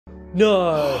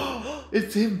No.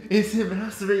 It's him. It's him. It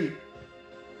has to be.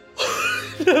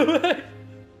 No way.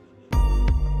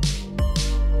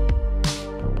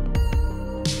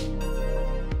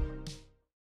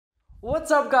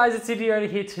 What's up, guys? It's Indyoda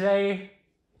here today.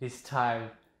 This time,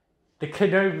 the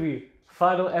Kenobi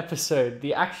final episode,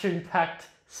 the action-packed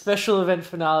special event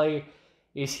finale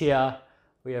is here.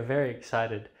 We are very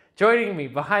excited. Joining me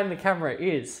behind the camera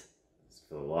is...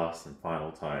 For the last and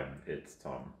final time, it's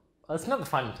Tom. Well, it's not the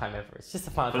final time ever. It's just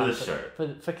the final For time. the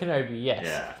show. For Kenobi, yes.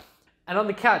 Yeah. And on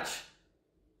the couch,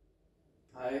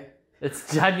 Hi.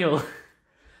 it's Daniel.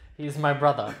 He's my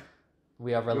brother.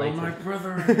 We are related. You're my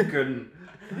brother, Anakin.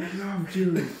 I love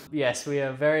you. Yes, we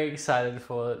are very excited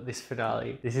for this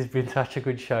finale. This has been such a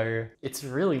good show. It's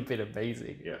really been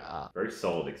amazing. Yeah, very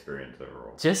solid experience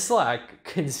overall. Just like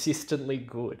consistently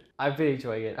good. I've been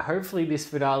enjoying it. Hopefully this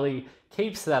finale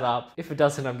keeps that up. If it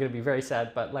doesn't, I'm going to be very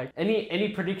sad. But like, any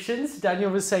predictions?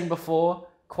 Daniel was saying before,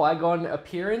 Qui-Gon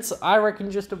appearance. I reckon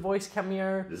just a voice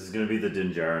cameo. This is going to be the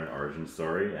Din Djarin origin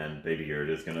story, and Baby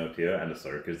Yoda is going to appear, and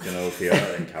Ahsoka is going to appear,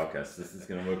 and Cal Kestis is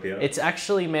going to appear. It's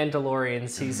actually Mandalorian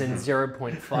season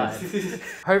 0.5.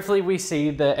 Hopefully we see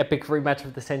the epic rematch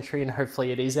of the century, and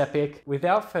hopefully it is epic.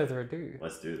 Without further ado,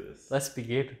 Let's do this. let's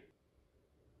begin.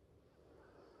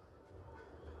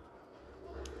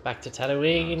 Back to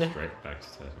Tatooine. Straight back to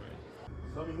Tatooine.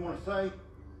 Something you want to say?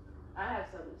 I have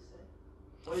something to say.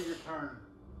 Wait your turn.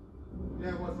 You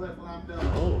have what's left when I'm done.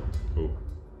 Oh. Cool.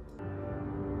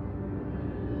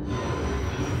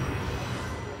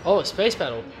 Oh, space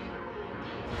battle.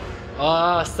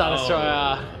 Oh, Star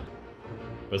Destroyer.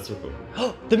 That's so cool.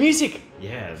 Oh, the music!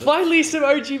 Yeah. Finally some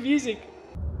OG music!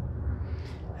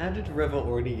 How did Reva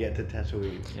already get to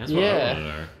Tatooine? That's what I want to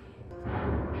know.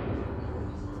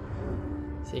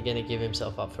 Is he gonna give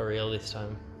himself up for real this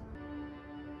time?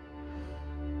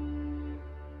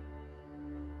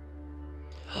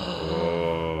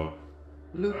 Oh.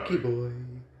 Lukey boy.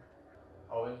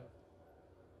 Owen,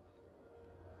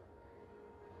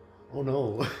 Oh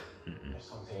no. there's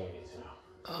something you need to know.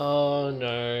 Oh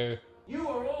no. You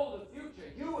are all the future.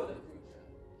 You are the future.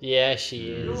 Yeah,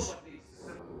 she is. Nobody needs to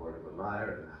say The word of a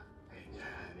liar, and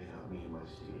it don't mean much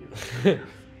to you.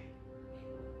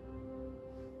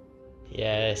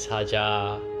 Yes,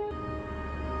 Hajar.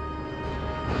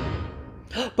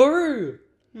 Baru!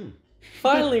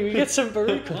 Finally, we get some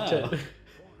Baru content.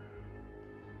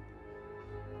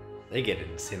 They get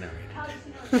incinerated. How does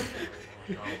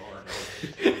he know?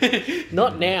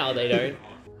 Not now, they don't.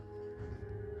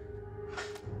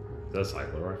 Is that a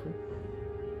cycler rifle?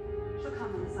 She'll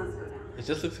come when the suns go down. It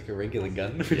just looks like a regular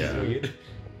gun, which Yeah. is weird.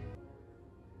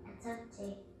 It's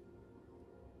empty.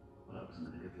 Well, I was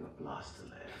going to give you a blaster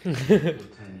there. You're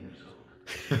 10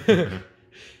 years old.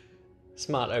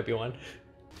 Smart Obi-Wan.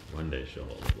 One day she'll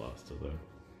hold the blaster though.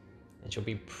 And she'll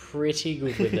be pretty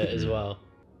good with it as well.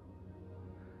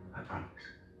 I promise.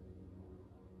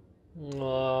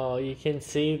 Oh, you can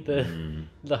see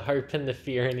the hope and the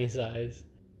fear in his eyes.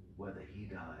 Whether he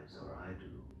dies or I do,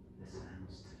 this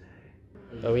ends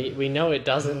today. But we know it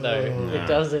doesn't though. Nah. It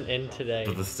doesn't end today.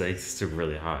 But the stakes are still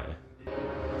really high.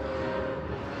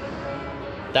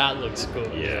 That looks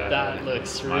good. Yeah. That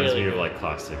looks Reminds really me of good. like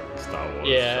classic Star Wars.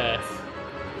 Yeah. stuff.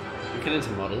 We can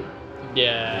enter model.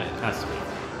 Yeah, Has to be.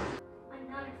 I'm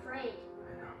not afraid.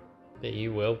 but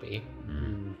you will be.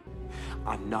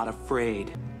 I'm not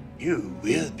afraid. You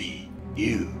will be.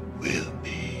 You will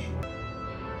be.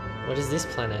 What is this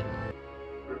planet?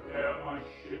 Prepare my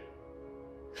ship.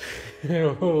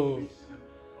 Oh.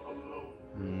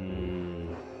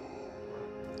 Mm.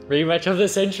 Rematch of the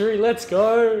century, let's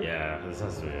go! Yeah, this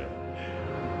has to be it.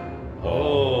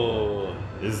 Oh.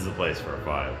 This is the place for a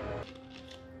fight.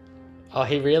 Oh,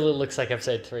 he really looks like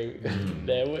episode 3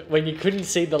 there. When you couldn't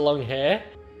see the long hair.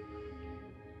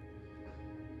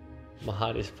 My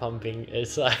heart is pumping.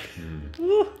 It's like...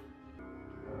 woo.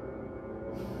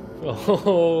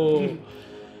 Oh.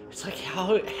 It's like,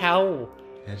 how? How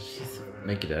did she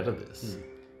make it out of this?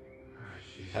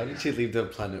 How did she leave the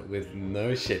planet with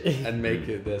no ship and make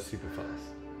it there super fast?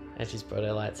 And she's brought her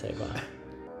lightsaber.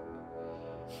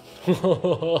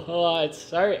 Oh, it's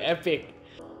so epic.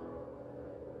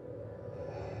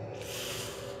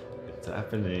 It's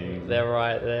happening. They're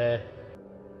right there.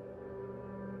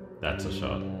 That's a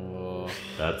shot. Oh.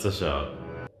 That's a shot.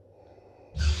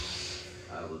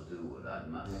 I will do what I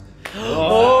must.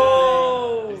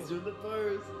 Oh! He's doing the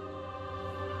pose.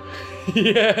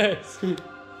 Yes! Is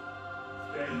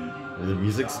the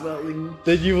music swelling?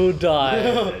 Then you will die.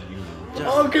 And you jump.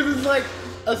 Oh, because it's like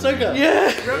Ahsoka.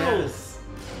 Yeah! Rebels.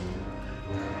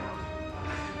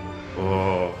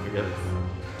 Oh, forget it.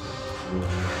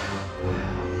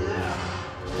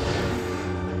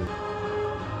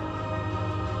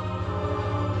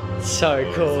 So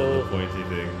Oh, cool. the pointy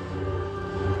thing.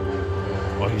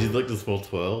 Oh, he did like the small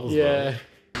twirl as Yeah.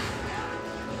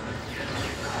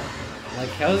 Like,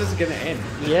 how is this gonna end?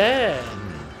 Yeah.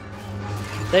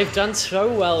 They've done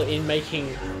so well in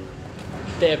making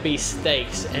there be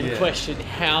stakes and Yeah. question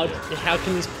how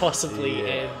can this possibly Yeah.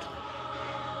 end?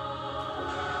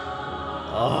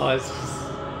 Oh, it's just...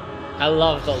 I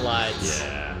love the lights.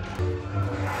 Yeah.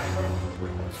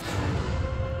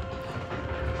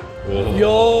 Whoa. Yo!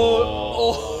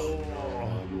 Oh!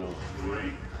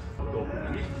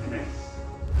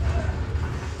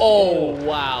 Oh,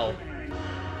 wow.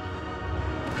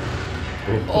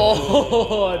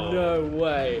 Oh, no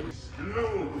way.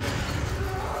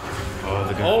 Oh,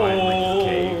 they're gonna find like a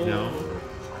cave now.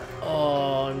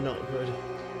 Oh, not good.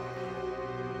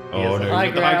 Oh no, High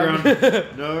he's got the high ground.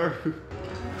 ground. No.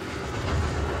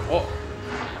 Oh,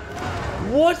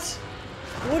 What?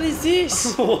 What is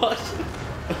this? what?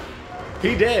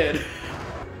 He did.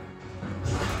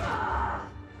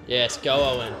 Yes, go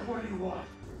Owen.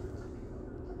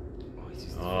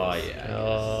 Oh, yeah.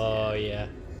 Oh, yeah.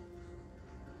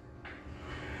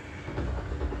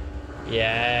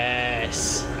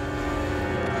 Yes.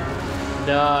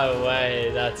 No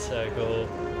way, that's so cool.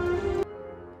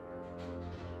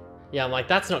 Yeah, I'm like,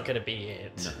 that's not gonna be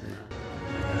it.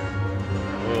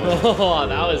 Oh,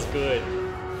 that was good.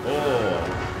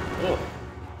 Oh.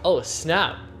 Oh,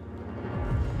 snap.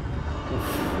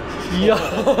 Yo!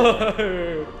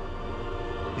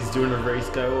 He's doing a Ray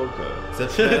Skywalker. Is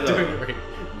that better?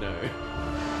 No.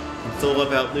 It's all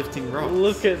about lifting rocks.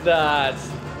 Look at that.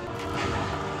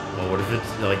 Oh, what if it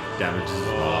like damages his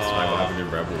mask like what happened in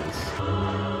Rebels?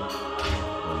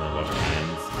 Oh no, watch my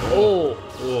hands. Oh.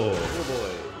 Oh. Oh,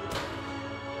 boy.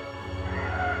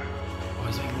 Oh,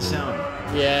 he's making the sound.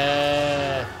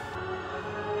 Yeah.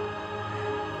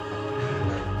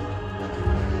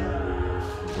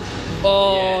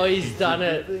 Oh, he's done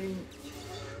it.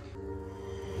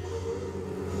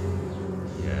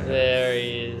 Yeah. There he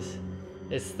is.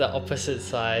 It's the opposite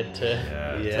side to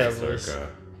Yeah, Rebels. Ahsoka.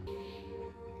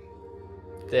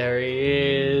 There he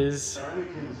is.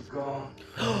 Anakin's gone.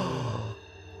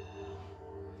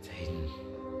 It's Hayden.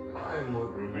 I'm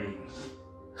what remains.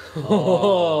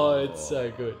 Oh, it's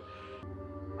so good.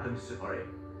 I'm sorry.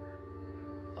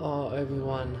 Oh,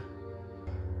 Obi-Wan.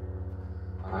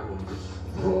 I will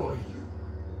destroy you.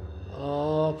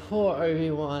 Oh, poor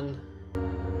Obi-Wan.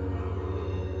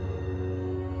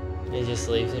 He just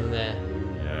leaves him there.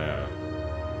 Yeah.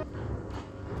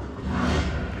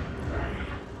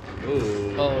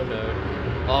 Ooh. Oh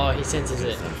no. Oh, he senses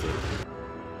it. Sense it.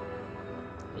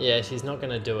 Yeah, she's not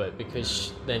gonna do it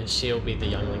because then she'll be the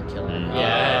youngling killer. Mm.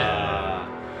 Yeah.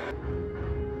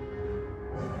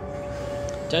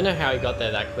 Don't know how he got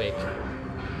there that quick.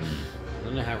 I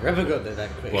don't know how Reva got there that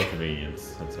quick. What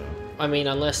convenience, that's all. I mean,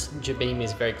 unless Jabim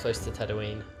is very close to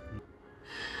Tatooine.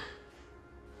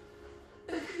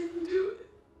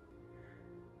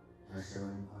 I so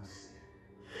impossible.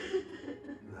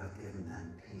 You have given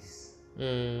them peace.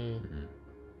 Mm.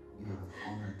 You have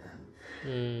honored them.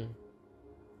 Mm.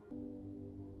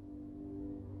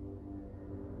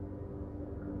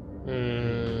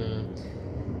 Mm.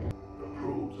 The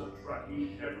probes are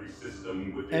tracking every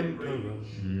system within Emperor. range.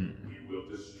 We will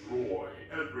destroy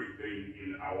everything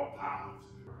in our path.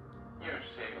 You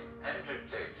seem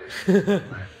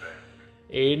agitated, my friend.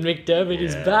 Ian McDermott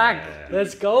is Yeah. back.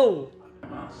 Let's go.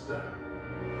 Master.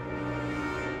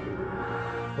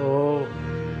 Oh.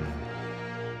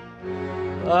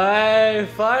 Aye,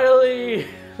 finally!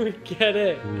 We get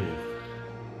it.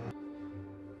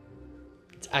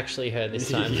 It's actually her this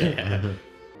time. Yeah.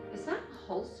 Is that a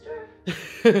holster?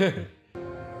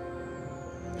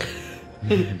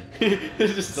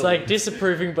 It's like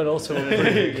disapproving but also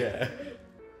approving. Yeah.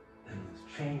 Then let's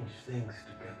change things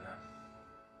together.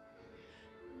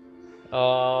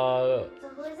 Oh, So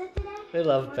who is it today? they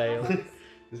love More Bale. cousins?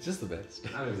 It's just the best.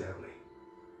 Not exactly.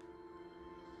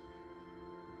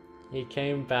 He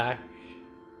came back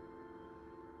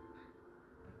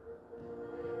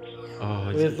Oh,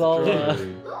 it's with Lola. Lola!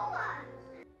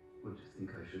 What do you think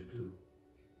I should do?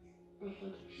 I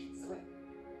think you should slip.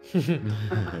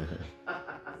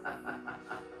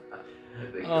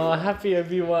 Oh, happy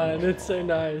Obi-Wan. It's so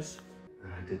nice.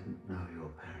 I didn't know your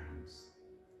parents.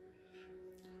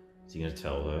 Is he gonna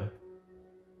tell her?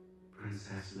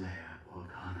 Princess Leia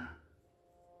Organa.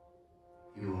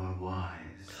 You are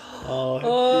wise,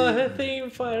 Oh, her theme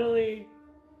finally.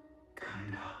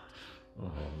 kind-hearted.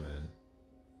 Oh man.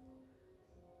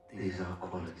 These are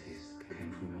qualities that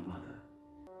came from your mother.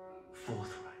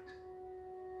 Forthright.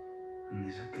 And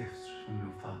these are gifts from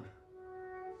your father.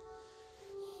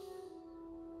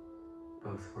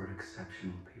 both were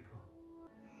exceptional people.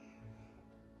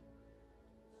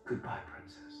 Goodbye,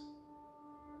 princess.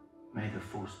 May the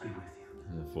force be with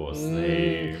you. The Force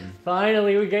theme.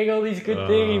 Finally, we're getting all these good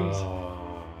themes.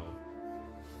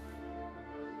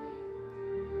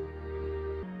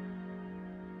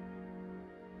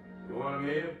 You want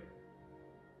me here?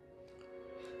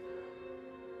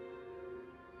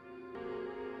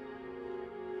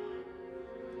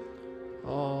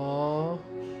 Aww.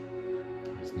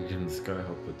 Just give him the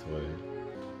Skyhopper toy.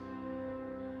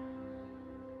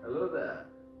 Hello there.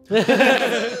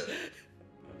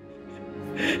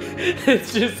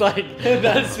 It's just like,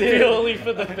 that's purely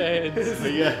for the fans.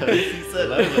 Yeah, he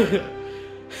said over.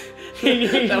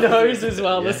 He knows as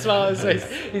well, the smile on his face.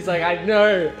 He's like, I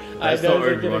know. That's I know not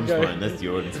they're gonna Obi-Wan's go. mind, that's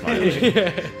Jordan's mind.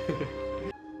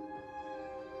 Yeah.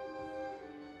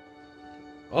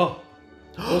 Oh,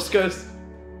 Force Ghost.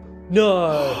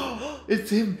 No. It's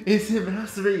him, it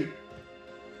has to be.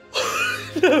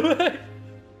 No way.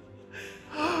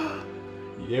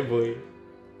 Yeah, boy.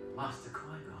 Master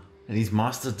Qui-Gon. And he's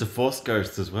mastered the Force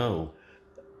Ghost as well.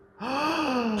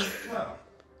 Well,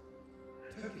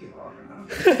 took you long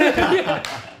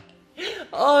enough.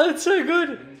 Oh, that's so good.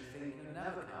 Anything can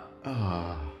never come.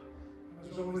 Ah. I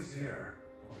was always here,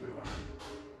 Obi-Wan.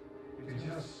 You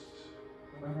just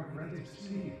weren't ready to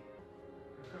see.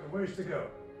 We've got a ways to go.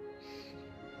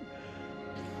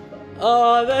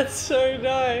 Oh, that's so It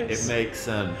nice. makes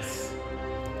sense.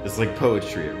 It's like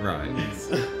poetry, it rhymes.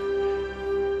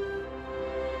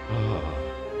 Ah.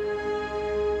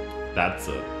 That's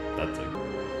a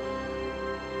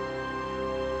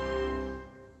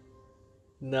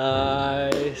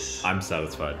Nice. I'm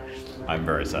satisfied. I'm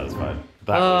very satisfied.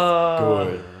 That Oh. was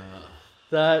good.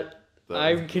 That That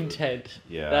I'm was- content.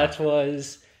 Yeah. That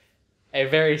was a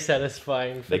very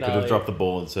satisfying They finale. could have dropped the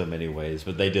ball in so many ways,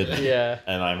 but they didn't. Yeah.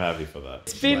 And I'm happy for that.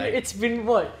 It's been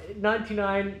what,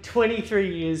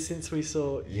 23 years since we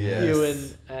saw Yes. Ewan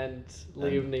and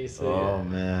Liam Neeson. Oh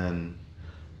man.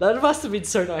 That must have been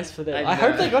so nice for them. I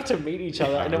hope they got to meet each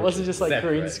other and it wasn't just like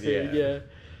green Separate, screen.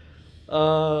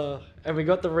 Yeah. And we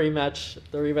got the rematch.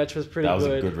 The rematch was pretty That was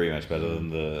good. a good rematch, better than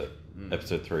the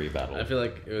episode 3 battle. I feel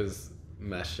like it was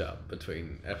mashed up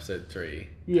between episode 3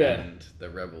 Yeah. and the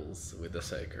Rebels with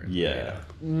Ahsoka. And Yeah.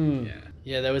 Mm. Yeah.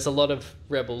 Yeah, there was a lot of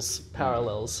Rebels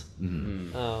parallels.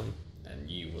 Mhm. And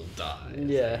you will die.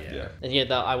 Yeah. Yeah. And yeah,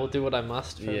 that I will do what I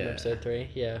must from Yeah. episode 3.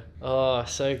 Yeah. Oh,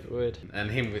 so good. And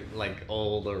him with like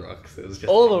all the rocks. It was just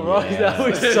All the rocks, Yeah. that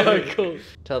was so cool.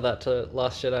 Tell that to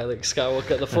Last Jedi Luke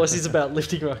Skywalker. The Force is about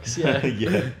lifting rocks, yeah.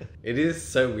 Yeah. It is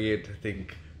so weird to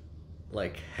think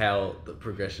like how the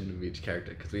progression of each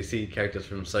character, because we see characters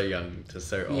from so young to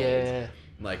so old. Yeah.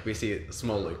 Like we see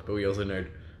small Luke, but we also know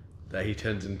that he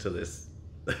turns into this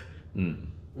Mm.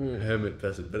 hermit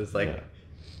person. But it's like Yeah.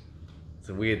 it's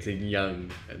a weird thing,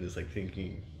 young and just like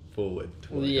thinking forward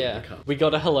to what Yeah. he'll become. We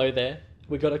got a hello there.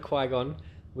 We got a Qui-Gon.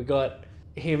 We got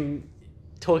him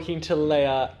talking to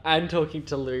Leia and talking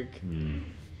to Luke. Mm.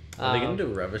 Are they gonna do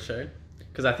a Reva show?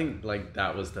 Because I think like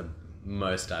that was the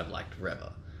most I've liked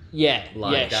Reva. Yeah,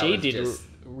 Like, yeah, that she was did just-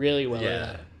 really well. Yeah. At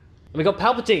that. And we got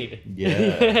Palpatine.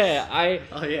 Yes. Yeah,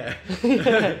 Oh yeah.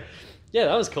 yeah,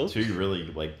 that was cool. Two really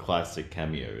like classic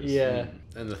cameos. Yeah.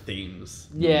 And the themes.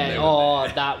 Yeah, they were oh,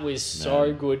 there. that was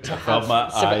so good to I have felt my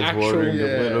some eyes actual. watering a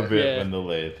little bit Yeah. when the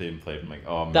Leia theme played. I'm like,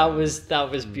 oh man.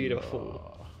 That was beautiful.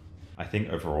 I think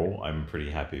overall, I'm pretty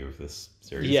happy with this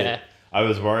series. Yeah. I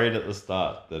was worried at the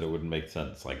start that it wouldn't make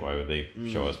sense. Like, why would they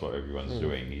Mm. show us what Obi-Wan's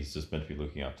doing? He's just meant to be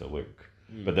looking after Luke.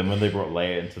 But then when they brought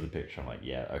Leia into the picture, I'm like,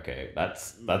 yeah, okay,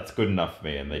 that's good enough for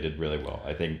me, and they did really well.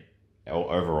 I think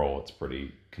overall, it's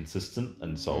pretty consistent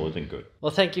and solid and good.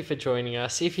 Well, thank you for joining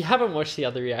us. If you haven't watched the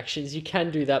other reactions, you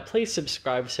can do that. Please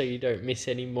subscribe so you don't miss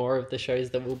any more of the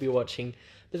shows that we'll be watching.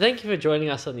 But thank you for joining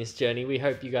us on this journey. We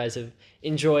hope you guys have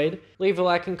enjoyed. Leave a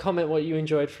like and comment what you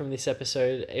enjoyed from this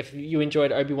episode. If you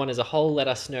enjoyed Obi-Wan as a whole, let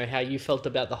us know how you felt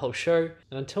about the whole show.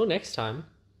 And until next time,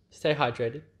 stay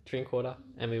hydrated, drink water,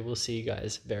 and we will see you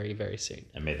guys very, very soon.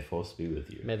 And may the Force be with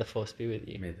you. May the Force be with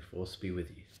you. May the force be with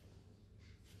you.